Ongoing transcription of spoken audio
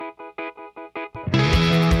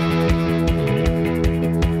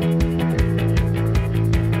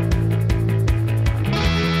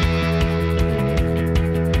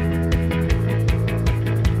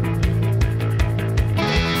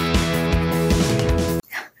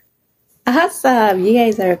Awesome. You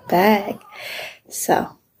guys are back.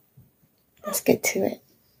 So, let's get to it.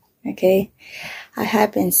 Okay. I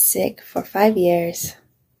have been sick for 5 years.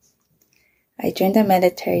 I joined the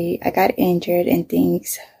military. I got injured and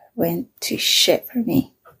things went to shit for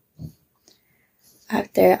me.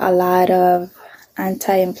 After a lot of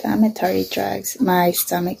anti-inflammatory drugs, my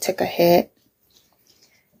stomach took a hit.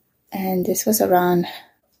 And this was around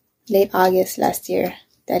late August last year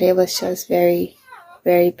that it was just very,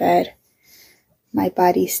 very bad. My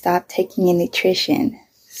body stopped taking in nutrition,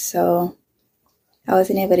 so I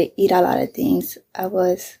wasn't able to eat a lot of things. I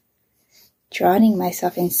was drowning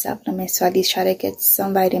myself in supplements to at least try to get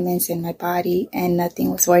some vitamins in my body, and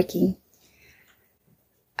nothing was working.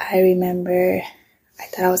 I remember I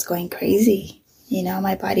thought I was going crazy.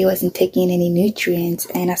 My body wasn't taking any nutrients,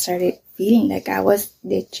 and I started feeling like I was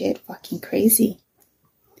legit fucking crazy.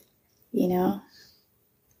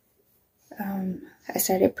 I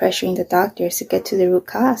started pressuring the doctors to get to the root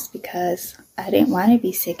cause because I didn't want to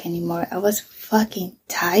be sick anymore. I was fucking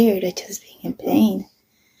tired of just being in pain.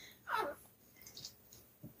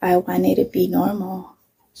 I wanted to be normal.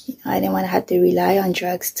 I didn't want to have to rely on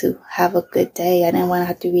drugs to have a good day. I didn't want to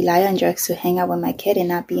have to rely on drugs to hang out with my kid and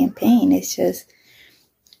not be in pain. It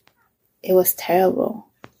was terrible.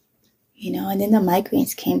 And then the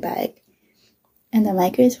migraines came back. And the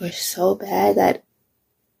migraines were so bad that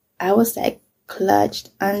I was like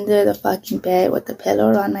clutched under the fucking bed with the pillow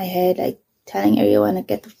around my head, like telling everyone to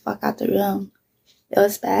get the fuck out the room. It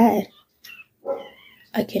was bad.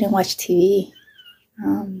 I couldn't watch TV.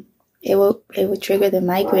 It would trigger the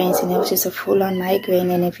migraines, and it was just a full-on migraine.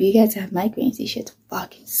 And if you guys have migraines, these shit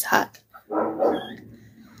fucking suck.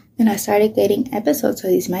 And I started getting episodes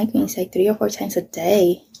of these migraines like 3 or 4 times a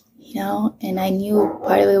day, and I knew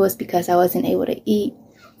part of it was because I wasn't able to eat.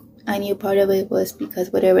 I knew part of it was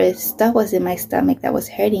because whatever stuff was in my stomach that was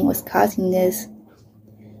hurting was causing this.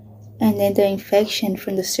 And then the infection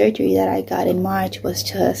from the surgery that I got in March was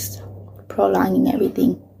just prolonging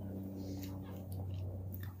everything.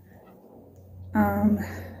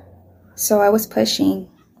 So I was pushing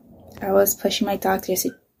my doctors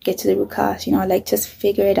to get to the root cause, just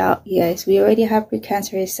figure it out. Yes, we already have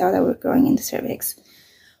precancerous cells that were growing in the cervix.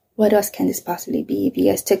 What else can this possibly be? If you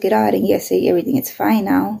guys took it out and you guys say everything is fine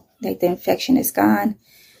now, like the infection is gone,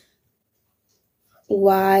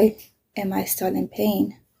 why am I still in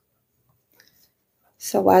pain?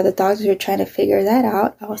 So while the doctors were trying to figure that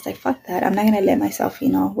out, I was like, fuck that. I'm not going to let myself,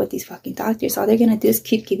 with these fucking doctors. All they're going to do is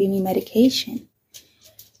keep giving me medication.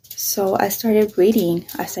 So I started reading.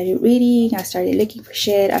 I started looking for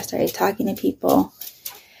shit. I started talking to people.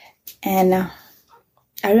 And I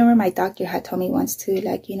remember my doctor had told me once too,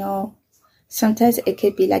 like, sometimes it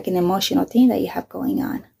could be like an emotional thing that you have going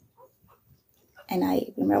on. And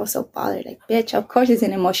I remember I was so bothered, like, bitch, of course it's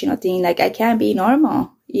an emotional thing. Like, I can't be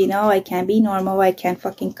normal. I can't be normal. I can't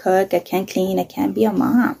fucking cook. I can't clean. I can't be a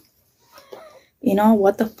mom.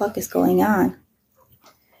 What the fuck is going on?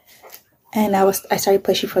 And I started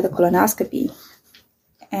pushing for the colonoscopy.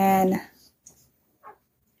 And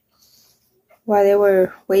while they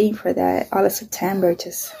were waiting for that, all of September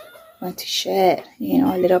just went to shit.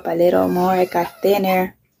 Little by little more. I got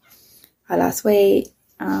thinner. I lost weight.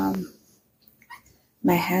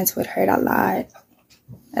 My hands would hurt a lot.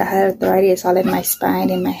 I had arthritis all in my spine,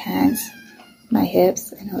 in my hands, my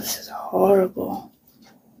hips, and it was just horrible.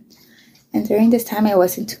 And during this time, I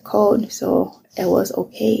wasn't too cold, so it was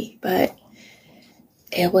okay, but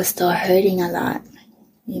it was still hurting a lot,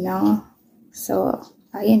 So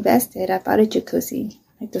I invested. I bought a jacuzzi,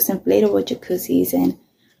 like those inflatable jacuzzis, and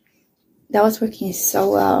that was working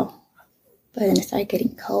so well. But then it started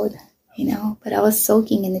getting cold, But I was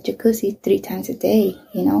soaking in the jacuzzi 3 times a day,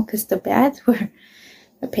 because the baths were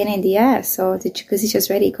a pain in the ass. So the jacuzzi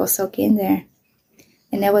just ready to go soak in there.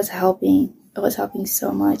 And that was helping. It was helping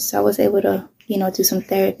so much. So I was able to, do some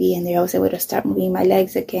therapy in there. I was able to start moving my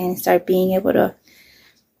legs again, start being able to,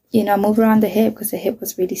 move around the hip because the hip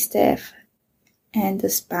was really stiff. And the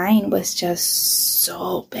spine was just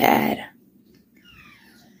so bad.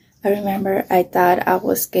 I remember I thought I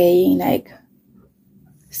was getting like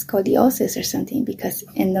scoliosis or something because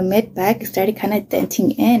in the mid back it started kind of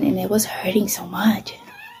denting in and it was hurting so much.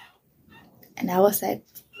 And I was like,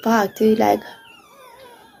 fuck, dude, like,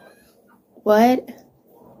 what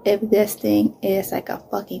if this thing is like a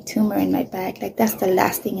fucking tumor in my back? Like, that's the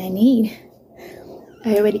last thing I need.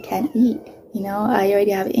 I already can't eat, I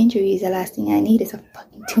already have injuries. The last thing I need is a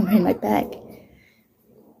fucking tumor in my back.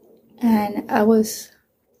 And I was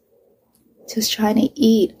just trying to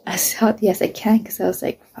eat as healthy as I can because I was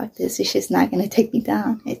like, fuck this, it's just not going to take me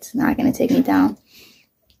down. It's not going to take me down.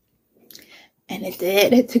 And it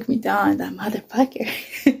did. It took me down, that motherfucker.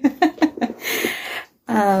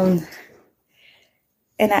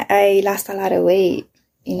 And I lost a lot of weight,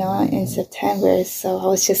 in September. So I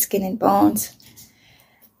was just skin and bones.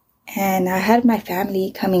 And I had my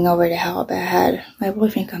family coming over to help. I had my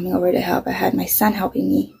boyfriend coming over to help. I had my son helping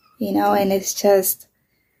me, and it's just,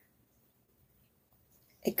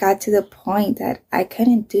 it got to the point that I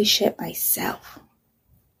couldn't do shit myself.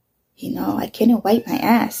 I couldn't wipe my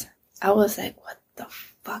ass. I was like, what the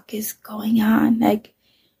fuck is going on? Like,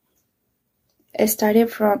 it started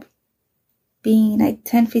from being like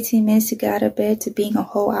 10, 15 minutes to get out of bed to being a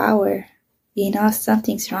whole hour.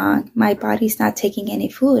 Something's wrong. My body's not taking any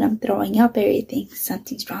food. I'm throwing up everything.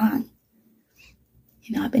 Something's wrong.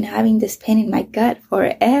 I've been having this pain in my gut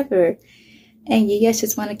forever. And you guys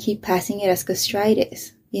just want to keep passing it as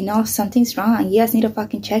gastritis. Something's wrong. You guys need to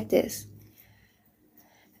fucking check this.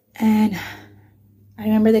 And I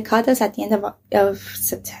remember they called us at the end of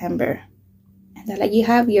September. And they're like, you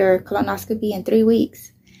have your colonoscopy in 3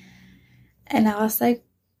 weeks. And I was like,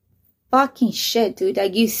 fucking shit, dude.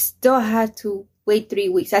 Like, you still have to wait 3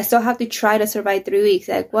 weeks. I still have to try to survive 3 weeks.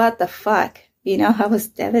 Like, what the fuck? I was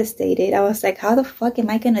devastated. I was like, how the fuck am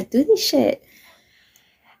I going to do this shit?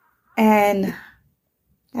 And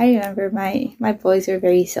I remember my boys were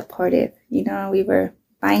very supportive. We were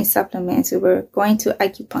buying supplements. We were going to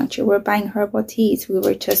acupuncture. We were buying herbal teas. We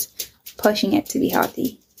were just pushing it to be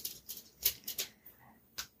healthy.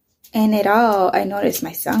 And I noticed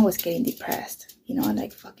my son was getting depressed.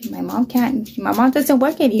 Like, fucking, my mom doesn't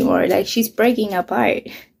work anymore. Like, she's breaking apart.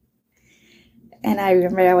 And I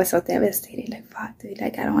remember I was so devastated. Like, fuck, dude,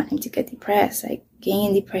 like, I don't want him to get depressed. Like, getting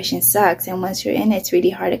in depression sucks. And once you're in it, it's really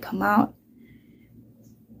hard to come out.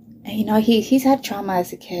 And, he's had trauma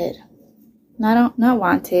as a kid. Not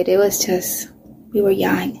wanted. It was just, we were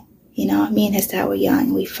young. Me and his dad were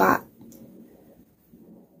young. We fought.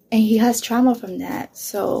 And he has trauma from that.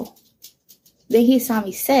 So then he saw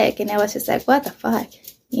me sick, and I was just like, what the fuck?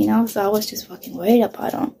 So I was just fucking worried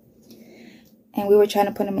about him. And we were trying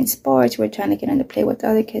to put him in sports. We were trying to get him to play with the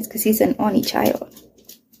other kids because he's an only child.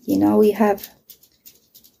 We have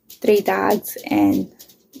 3 dogs, and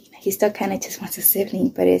he still kind of just wants a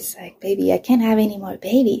sibling. But it's like, baby, I can't have any more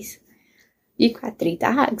babies. You've got 3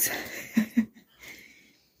 dogs.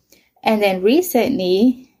 And then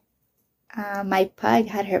recently, my pug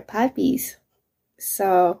had her puppies.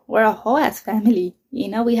 So we're a whole ass family.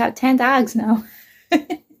 We have 10 dogs now.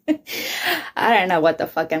 I don't know what the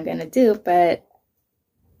fuck I'm gonna do, but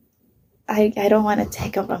I don't want to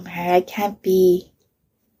take them from her. I can't be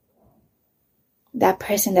that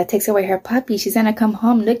person that takes away her puppy. She's gonna come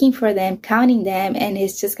home looking for them, counting them, and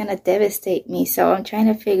it's just gonna devastate me. So I'm trying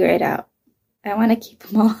to figure it out. I want to keep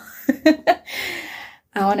them all.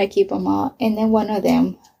 I want to keep them all. And then one of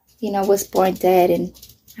them, was born dead, and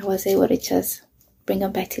I was able to just bring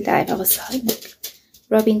him back to life. I was like,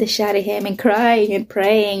 rubbing the shit out of him and crying and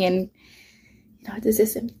praying, and this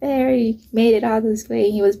isn't fair. He made it all this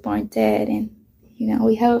way. He was born dead, and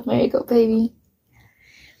we have a miracle baby.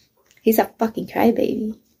 He's a fucking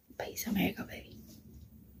crybaby, but he's a miracle baby.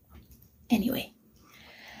 Anyway,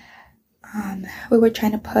 we were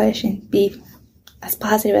trying to push and be as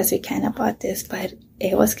positive as we can about this, but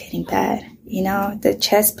it was getting bad. The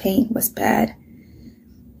chest pain was bad.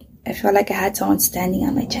 I felt like I had someone standing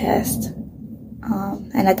on my chest.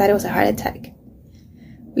 And I thought it was a heart attack.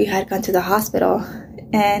 We had gone to the hospital,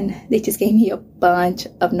 and they just gave me a bunch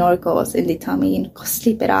of Norcos, and they told me, go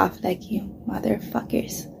sleep it off, like, you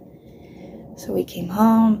motherfuckers. So we came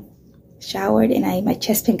home, showered, and my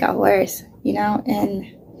chest pain got worse,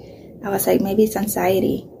 and I was like, maybe it's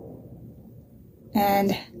anxiety.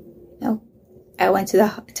 And I went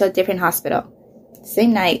to a different hospital,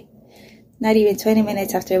 same night. Not even 20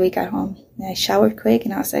 minutes after we got home. And I showered quick,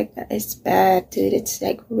 and I was like, it's bad, dude. It's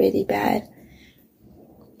like really bad.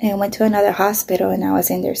 And I went to another hospital, and I was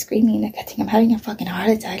in there screaming, like, I think I'm having a fucking heart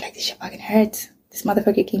attack. Like, this shit fucking hurts. This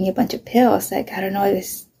motherfucker gave me a bunch of pills. Like, I don't know,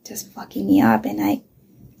 it's just fucking me up. And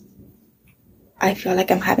I feel like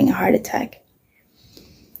I'm having a heart attack.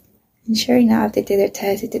 And sure enough, they did their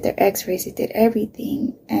tests, they did their x-rays, they did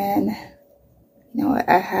everything. And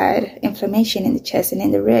I had inflammation in the chest and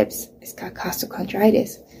in the ribs. It's got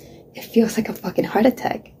costochondritis. It feels like a fucking heart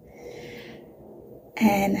attack.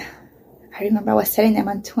 And I remember I was telling them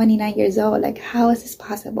I'm 29 years old. Like, how is this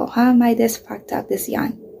possible? How am I this fucked up this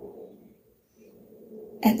young?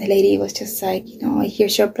 And the lady was just like,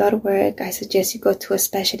 here's your blood work. I suggest you go to a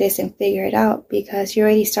specialist and figure it out, because you're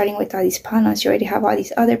already starting with all these problems. You already have all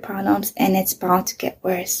these other problems, and it's bound to get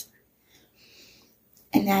worse.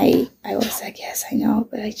 And I was like, yes, I know,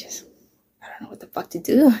 but I don't don't know what the fuck to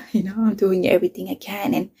do. I'm doing everything I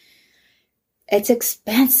can. And it's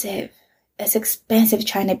expensive. It's expensive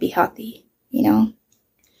trying to be healthy,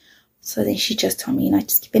 So then she just told me,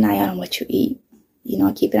 just keep an eye on what you eat.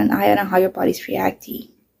 Keep an eye on how your body's reacting.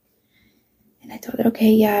 And I told her,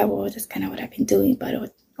 okay, yeah, well, that's kind of what I've been doing, but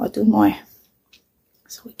I'll do more.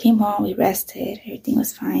 So we came home, we rested, everything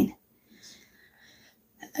was fine.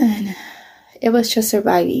 And it was just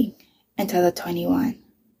surviving until the 21.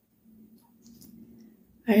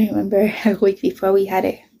 I remember a week before we had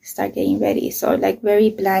to start getting ready. So like very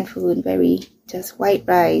bland food, very just white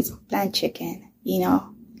rice, bland chicken,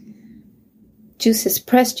 juices,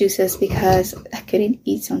 pressed juices, because I couldn't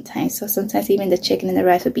eat sometimes. So sometimes even the chicken and the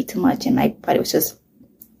rice would be too much and my body was just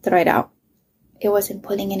throw it out. It wasn't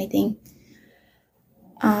pulling anything.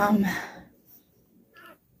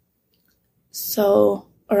 So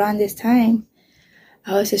around this time,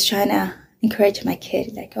 I was just trying to encourage my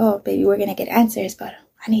kid, like, oh, baby, we're going to get answers, but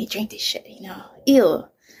I need to drink this shit, ew.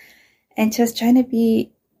 And just trying to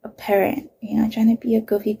be a parent, trying to be a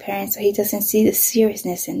goofy parent so he doesn't see the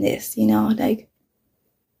seriousness in this, like,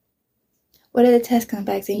 what are the tests come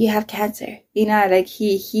back saying? You have cancer. Like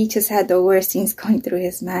he just had the worst things going through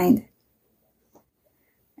his mind.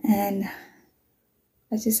 And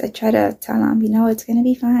I try to tell him, it's going to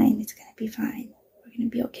be fine. It's going to be fine. We're going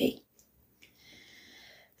to be okay.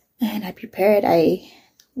 And I prepared. I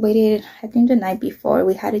waited, I think the night before,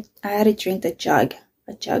 I had to drink a jug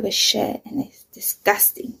of shit. And it's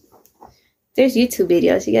disgusting. There's YouTube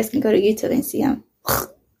videos. You guys can go to YouTube and see them.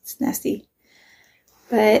 It's nasty.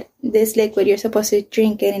 But this liquid, you're supposed to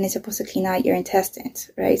drink it and it's supposed to clean out your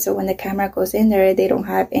intestines, right? So when the camera goes in there, they don't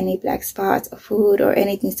have any black spots of food or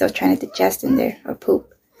anything still trying to digest in there or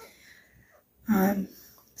poop.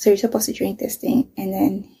 So you're supposed to drink this thing and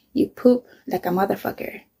then you poop like a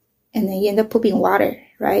motherfucker. And then you end up pooping water,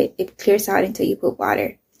 right? It clears out until you poop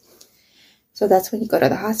water. So that's when you go to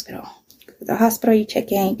the hospital. You go to the hospital, you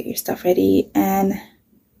check in, get your stuff ready, and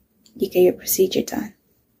you get your procedure done.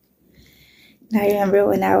 And I remember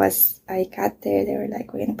when I got there, they were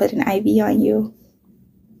like, we're going to put an IV on you.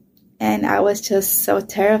 And I was just so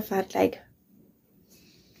terrified, like,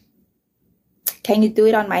 can you do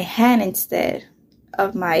it on my hand instead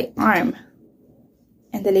of my arm?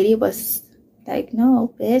 And the lady was like,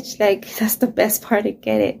 no, bitch, like, that's the best part to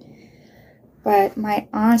get it. But my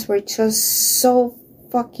arms were just so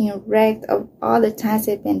fucking wrecked of all the times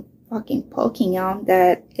they've been fucking poking on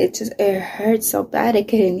that it hurt so bad to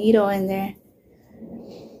get a needle in there.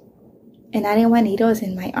 And I didn't want needles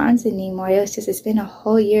in my arms anymore. It's been a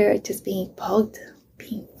whole year just being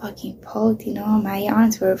fucking poked, my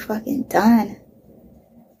arms were fucking done.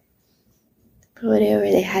 But whatever,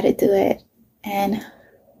 they had to do it. And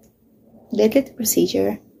they did the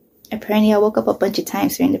procedure. Apparently I woke up a bunch of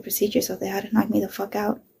times during the procedure, so they had to knock me the fuck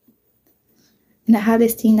out. And I have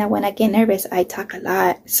this thing that when I get nervous, I talk a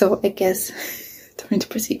lot. So I guess during the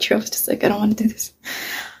procedure, I was just like, I don't want to do this.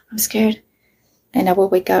 I'm scared. And I will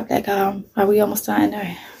wake up like, are we almost done? Or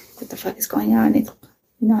what the fuck is going on? And,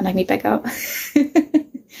 knock me back out.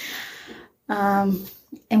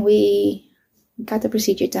 And we got the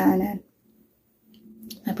procedure done. And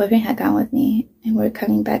my boyfriend had gone with me. And we were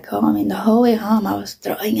coming back home. And the whole way home, I was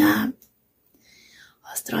throwing up.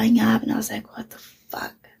 And I was like, what the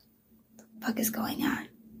fuck? What the fuck is going on?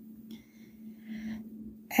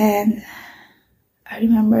 And I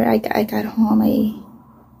remember I got home.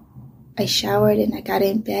 I showered and I got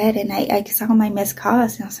in bed and I saw my missed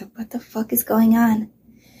calls and I was like, what the fuck is going on?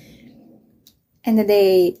 And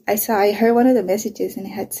then I heard one of the messages and it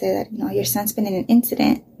had said that, your son's been in an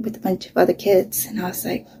incident with a bunch of other kids. And I was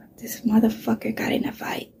like, this motherfucker got in a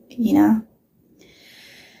fight,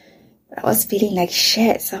 But I was feeling like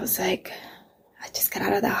shit. So I was like, I just got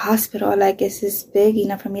out of the hospital. Like, is this big,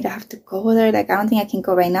 for me to have to go there? Like, I don't think I can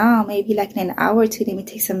go right now. Maybe like in an hour or two, let me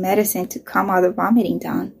take some medicine to calm all the vomiting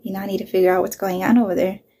down. I need to figure out what's going on over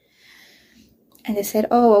there. And they said,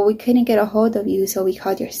 oh, well, we couldn't get a hold of you, so we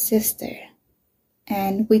called your sister.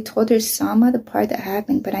 And we told her some of the part that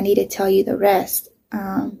happened, but I need to tell you the rest.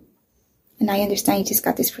 And I understand you just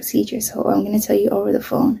got this procedure, so I'm going to tell you over the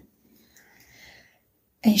phone.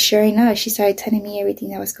 And sure enough, she started telling me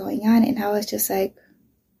everything that was going on. And I was just like,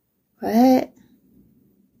 what?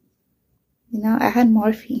 I had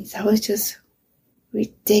morphine. So I was just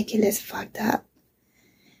ridiculous fucked up.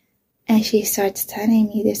 And she starts telling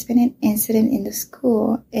me there's been an incident in the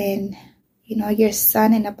school. And, your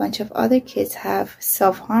son and a bunch of other kids have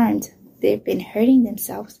self-harmed. They've been hurting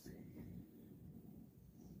themselves.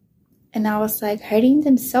 And I was like, hurting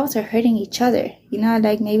themselves or hurting each other?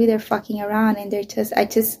 Like maybe they're fucking around and they're I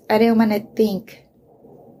didn't want to think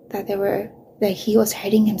that they were that he was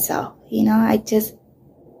hurting himself. You know,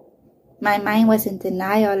 my mind was in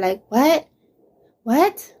denial. Like, what?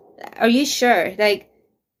 What? Are you sure? Like,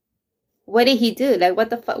 what did he do? Like, what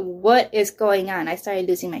the fuck? What is going on? I started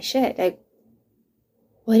losing my shit. Like,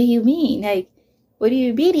 what do you mean? Like, what do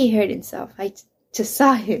you mean he hurt himself? I just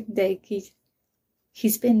saw him. Like,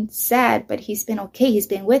 he's been sad, but he's been okay. He's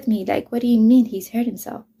been with me. Like, what do you mean he's hurt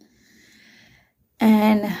himself?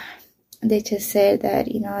 And they just said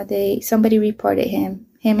that, you know, somebody reported him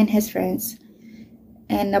and his friends,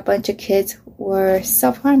 and a bunch of kids were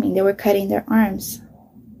self-harming. They were cutting their arms.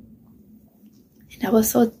 And I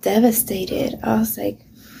was so devastated. I was like,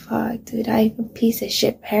 fuck, dude, I'm a piece of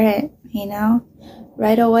shit parent, you know?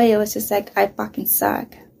 Right away, it was just like, I fucking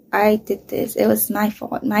suck. I did this. It was my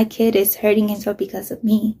fault. My kid is hurting himself because of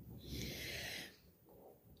me.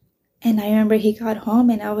 And I remember he got home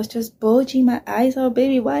and I was just bulging my eyes. Oh,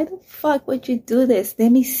 baby, why the fuck would you do this?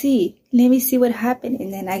 Let me see. Let me see what happened.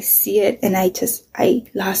 And then I see it and I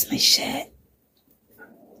lost my shit.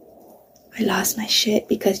 I lost my shit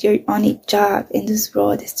because your only job in this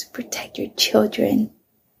world is to protect your children.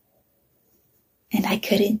 And I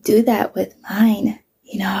couldn't do that with mine.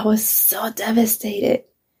 You know, I was so devastated.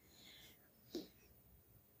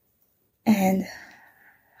 And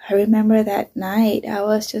I remember that night, I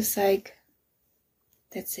was just like,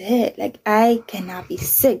 that's it. Like, I cannot be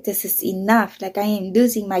sick. This is enough. Like, I am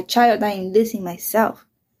losing my child. I am losing myself.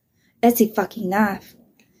 That's fucking enough.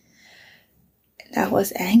 And I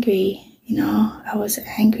was angry, you know. I was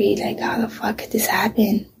angry, like, how the fuck could this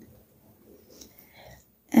happen?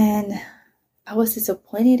 And I was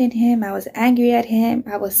disappointed in him. I was angry at him.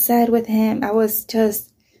 I was sad with him. I was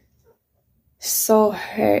just so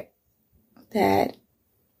hurt that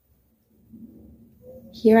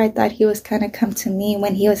here I thought he was going to come to me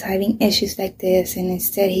when he was having issues like this, and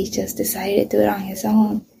instead he just decided to do it on his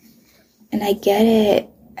own. And I get it.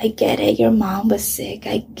 I get it. Your mom was sick.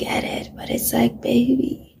 I get it. But it's like,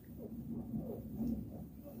 baby,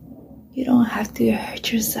 you don't have to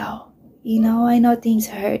hurt yourself. You know, I know things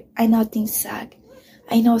hurt. I know things suck.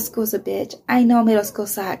 I know school's a bitch. I know middle school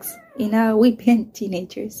sucks. You know, we've been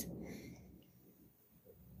teenagers.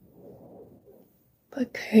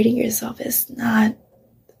 But hurting yourself is not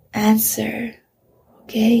answer,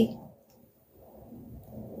 okay?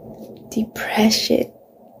 Depression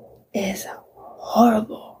is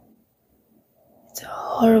horrible. It's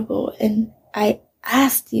horrible. And I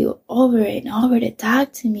asked you over and over to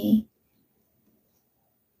talk to me.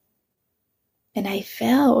 And I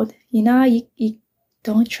failed. You know, you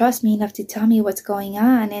don't trust me enough to tell me what's going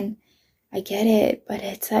on. And I get it. But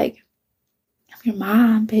it's like, I'm your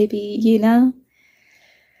mom, baby, you know?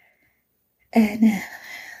 And I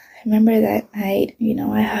remember that night, you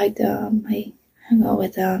know, I hugged them. I hung out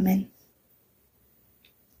with them. And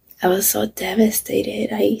I was so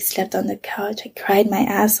devastated. I slept on the couch. I cried my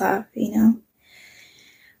ass off, you know?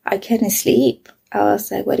 I couldn't sleep. I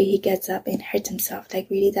was like, what if he gets up and hurts himself? Like,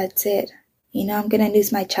 really, that's it? You know, I'm going to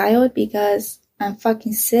lose my child because I'm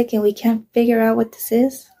fucking sick and we can't figure out what this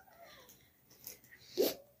is.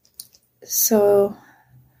 So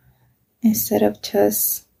instead of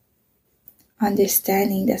just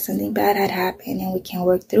understanding that something bad had happened and we can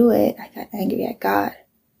work through it, I got angry at God.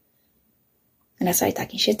 And I started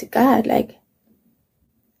talking shit to God. Like,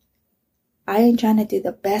 I am trying to do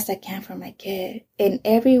the best I can for my kid. And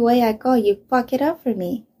every way I go, you fuck it up for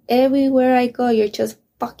me. Everywhere I go, you're just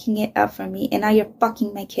fucking it up for me. And now you're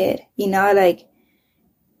fucking my kid. You know, like,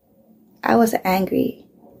 I was angry.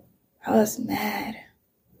 I was mad.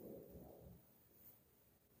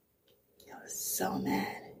 I was so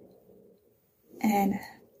mad. And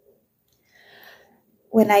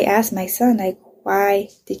when I asked my son, like, why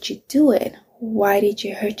did you do it? Why did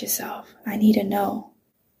you hurt yourself? I need to know.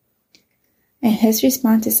 And his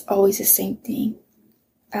response is always the same thing.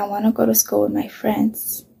 I want to go to school with my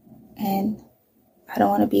friends. And I don't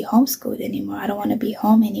want to be homeschooled anymore. I don't want to be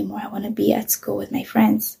home anymore. I want to be at school with my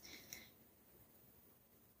friends.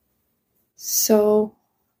 So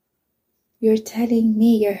you're telling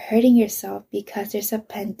me you're hurting yourself because there's a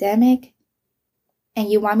pandemic and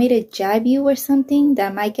you want me to jab you or something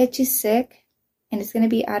that might get you sick and it's going to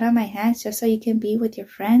be out of my hands just so you can be with your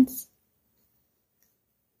friends?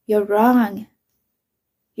 You're wrong.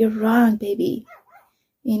 You're wrong, baby.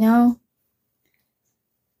 You know,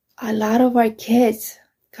 a lot of our kids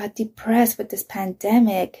got depressed with this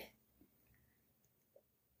pandemic.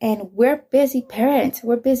 And we're busy parents.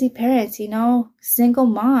 We're busy parents, you know, single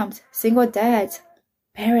moms, single dads,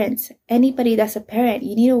 parents, anybody that's a parent.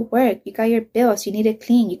 You need to work. You got your bills. You need to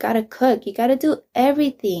clean. You got to cook. You got to do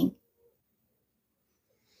everything.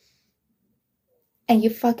 and you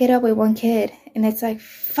fuck it up with one kid, and it's like,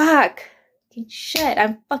 fuck, shit,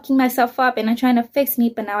 I'm fucking myself up, and I'm trying to fix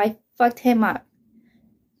me, but now I fucked him up.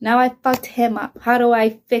 How do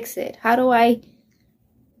I fix it? How do I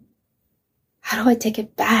take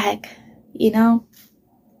it back? You know?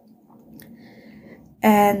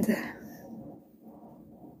 And,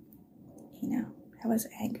 you know, I was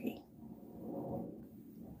angry.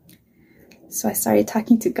 So I started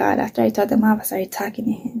talking to God. After I told them off, I started talking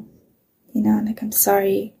to him. You know, like, I'm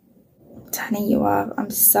sorry. I'm turning you off. I'm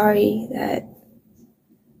sorry that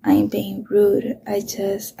I am being rude. I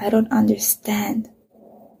don't understand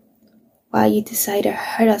why you decide to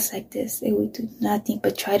hurt us like this. It would do nothing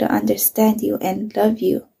but try to understand you and love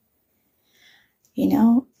you. You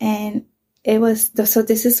know? And so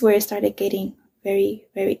this is where it started getting very,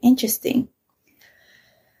 very interesting.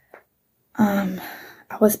 I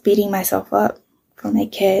was beating myself up for my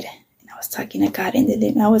kid. And I was talking to God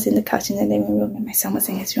I was in the couch in the living room, and my son was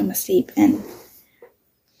in his room asleep. And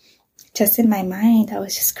just in my mind, I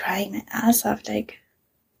was just crying my ass off, like,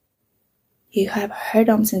 you have hurt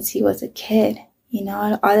him since he was a kid. You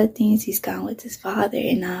know, all the things he's gone with his father,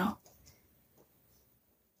 and now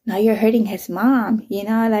you're hurting his mom. You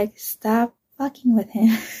know, like, stop fucking with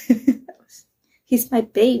him. He's my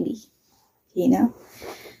baby, you know.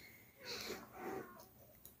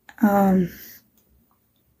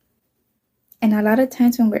 And a lot of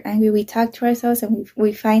times when we're angry, we talk to ourselves and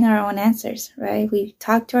we find our own answers, right? We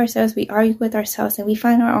talk to ourselves, we argue with ourselves, and we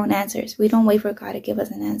find our own answers. We don't wait for God to give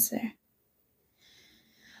us an answer.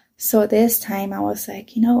 So this time I was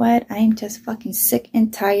like, you know what? I am just fucking sick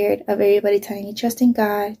and tired of everybody telling me, trust in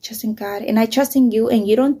God. And I trust in you, and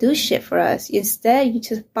you don't do shit for us. Instead, you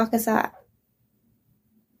just fuck us up.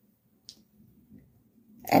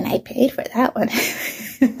 And I paid for that one.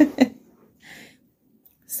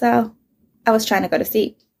 So I was trying to go to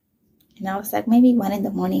sleep. And I was like, maybe 1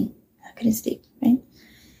 a.m. I couldn't sleep, right?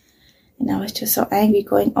 And I was just so angry,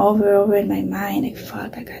 going over in my mind, like,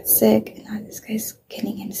 fuck, I got sick, and now this guy's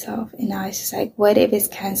killing himself. And now it's just like, what if it's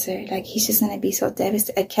cancer? Like, he's just going to be so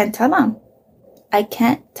devastated. I can't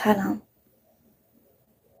tell him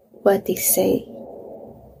what they say,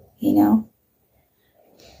 you know?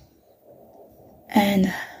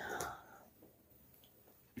 And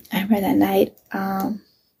I remember that night,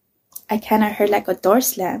 I kind of heard like a door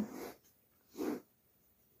slam.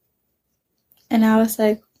 And I was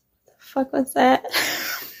like, what the fuck was that?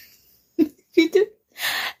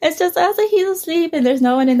 It's just us, and he's asleep, and there's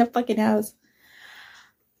no one in the fucking house.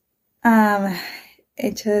 I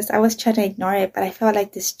was trying to ignore it, but I felt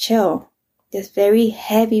like this chill, this very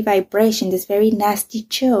heavy vibration, this very nasty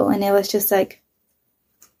chill. And it was just like,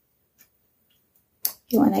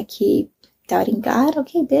 you want to keep doubting God?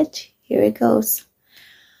 Okay, bitch, here it goes.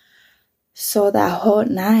 So that whole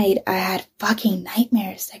night, I had fucking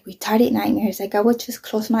nightmares, like retarded nightmares. Like, I would just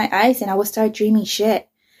close my eyes and I would start dreaming shit.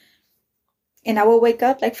 And I would wake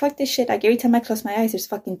up like, fuck this shit. Like, every time I close my eyes, there's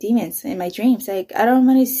fucking demons in my dreams. Like, I don't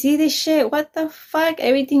want to see this shit. What the fuck?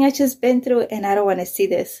 Everything I just been through, and I don't want to see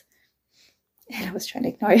this. And I was trying to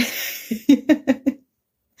ignore it.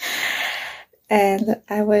 And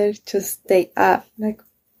I would just stay up, like,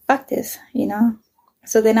 fuck this, you know?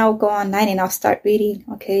 So then I'll go online and I'll start reading,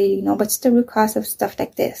 okay, you know, what's the root cause of stuff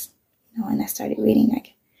like this? You know, and I started reading,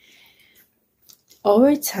 like,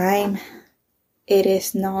 over time, it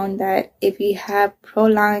is known that if you have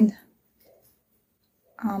prolonged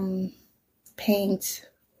pains,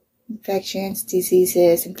 infections,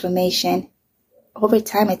 diseases, inflammation, over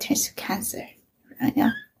time it turns to cancer, right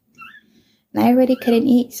now. And I already couldn't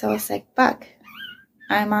eat, so I was like, fuck,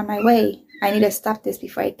 I'm on my way. I need to stop this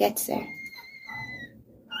before it gets there.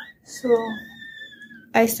 So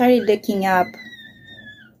I started looking up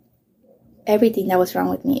everything that was wrong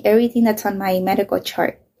with me, everything that's on my medical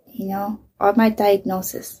chart, you know, all my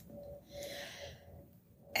diagnosis.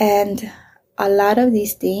 And a lot of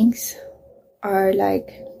these things are like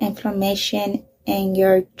inflammation in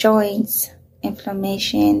your joints,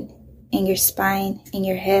 inflammation in your spine, in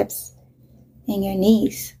your hips, in your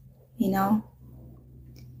knees, you know.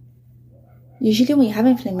 Usually when you have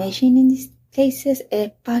inflammation in these cases,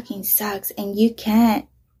 it fucking sucks, and you can't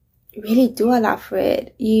really do a lot for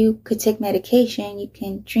it. You could take medication, you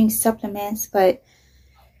can drink supplements, but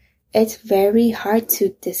it's very hard to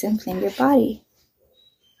disinflame your body.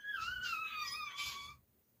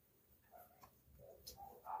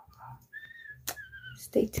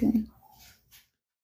 Stay tuned.